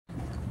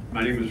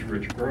My name is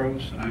Rich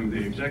Groves. I'm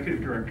the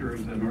Executive Director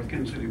of the North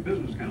Kansas City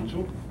Business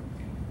Council,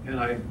 and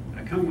I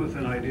come with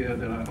an idea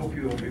that I hope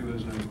you will view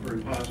as a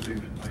very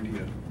positive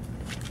idea.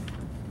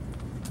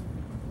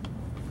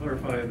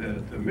 Clarify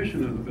that the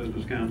mission of the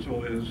Business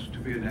Council is to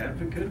be an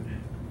advocate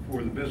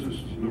for the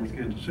businesses in North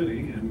Kansas City,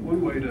 and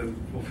one way to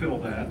fulfill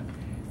that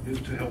is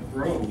to help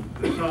grow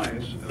the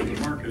size of the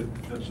market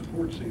that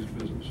supports these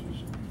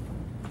businesses.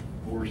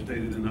 Or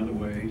stated another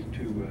way,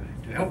 to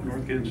help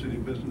North Kansas City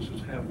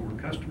businesses have more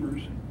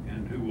customers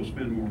and who will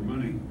spend more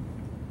money.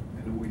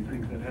 And we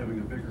think that having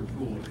a bigger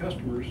pool of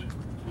customers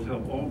will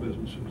help all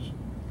businesses.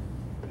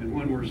 And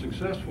when we're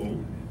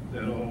successful,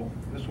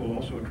 this will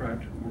also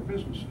attract more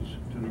businesses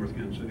to North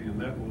Kansas City, and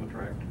that will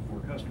attract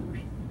more customers.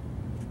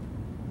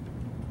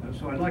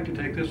 So I'd like to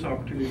take this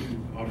opportunity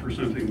to offer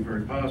something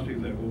very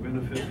positive that will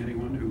benefit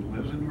anyone who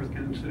lives in North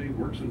Kansas City,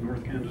 works in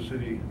North Kansas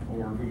City,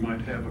 or who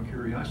might have a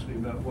curiosity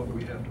about what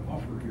we have to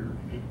offer here.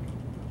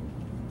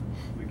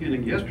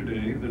 Beginning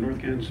yesterday, the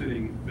North Kansas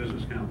City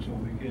Business Council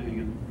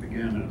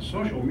began a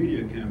social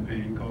media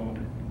campaign called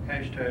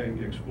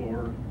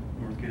 #Explore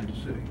North Kansas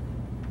City.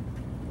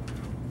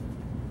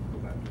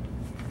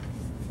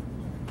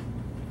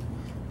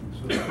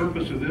 So the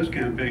purpose of this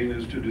campaign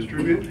is to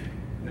distribute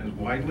as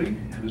widely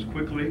and as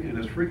quickly and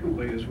as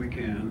frequently as we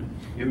can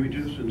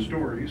images and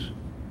stories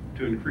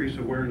to increase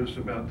awareness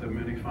about the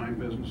many fine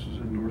businesses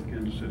in North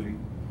Kansas City.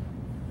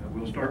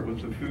 We'll start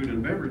with the food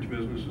and beverage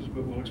businesses,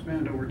 but we'll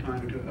expand over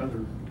time to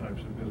other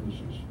types of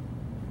businesses.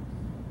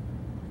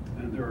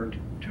 And there are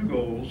two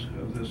goals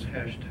of this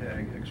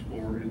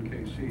 #Explore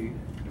NKC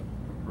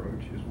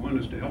approach. One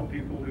is to help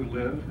people who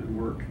live and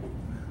work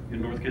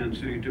in North Kansas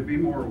City to be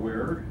more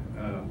aware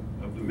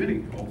of the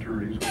many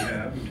alternatives we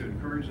have, and to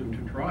encourage them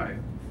to try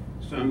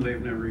some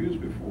they've never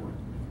used before.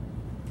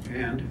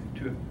 And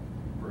to,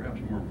 perhaps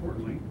more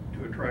importantly,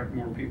 to attract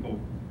more people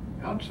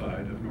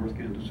outside of North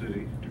Kansas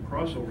City to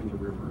cross over the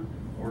river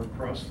or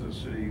cross the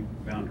city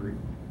boundary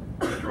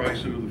to try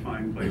some of the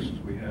fine places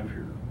we have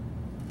here.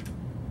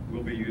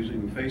 We'll be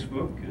using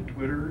Facebook and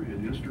Twitter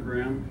and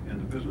Instagram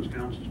and the Business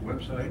Council's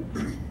website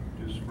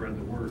to spread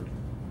the word.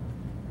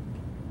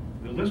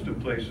 The list of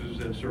places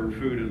that serve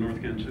food in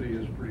North Kansas City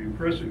is pretty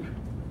impressive.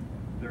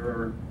 There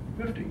are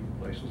 50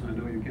 places. I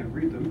know you can't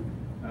read them,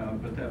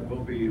 but that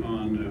will be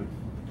on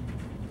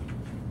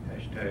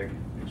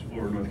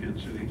 #Explore North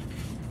Kansas City.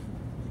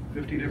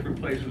 50 different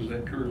places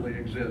that currently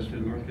exist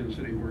in North Kansas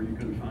City where you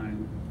can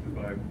find to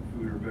buy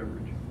food or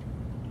beverage.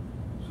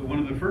 So one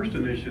of the first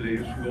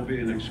initiatives will be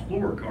an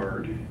Explorer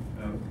card.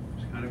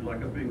 It's kind of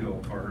like a bingo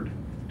card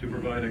to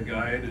provide a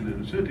guide and an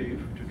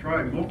incentive to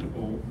try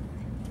multiple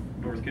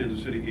North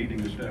Kansas City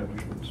eating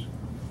establishments.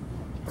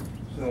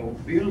 So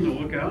be on the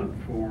lookout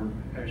for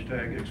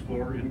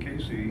 #Explore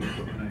NKC,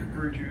 and I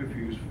encourage you, if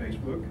you use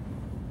Facebook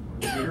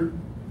or Twitter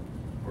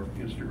or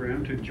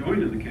Instagram, to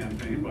join in the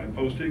campaign by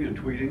posting and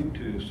tweeting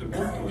to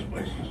support those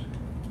places,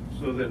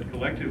 so that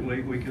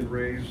collectively we can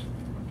raise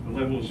the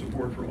level of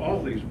support for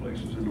all these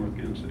places in North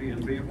Kansas City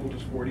and be able to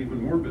support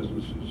even more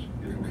businesses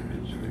in North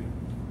Kansas City.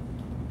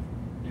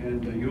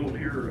 And you'll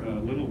hear a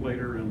little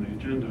later in the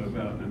agenda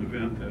about an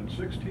event that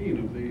 16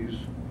 of these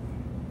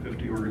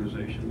 50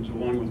 organizations,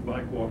 along with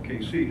Bike Walk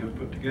KC, have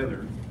put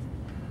together.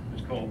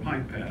 It's called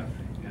Pint Path,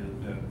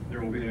 and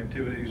there will be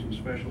activities and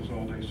specials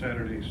all day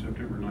Saturday,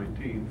 September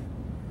 19th.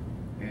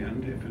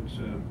 And if it's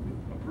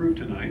approved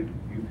tonight,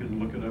 you can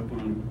look it up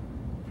on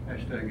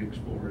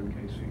 #Explore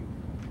NKC.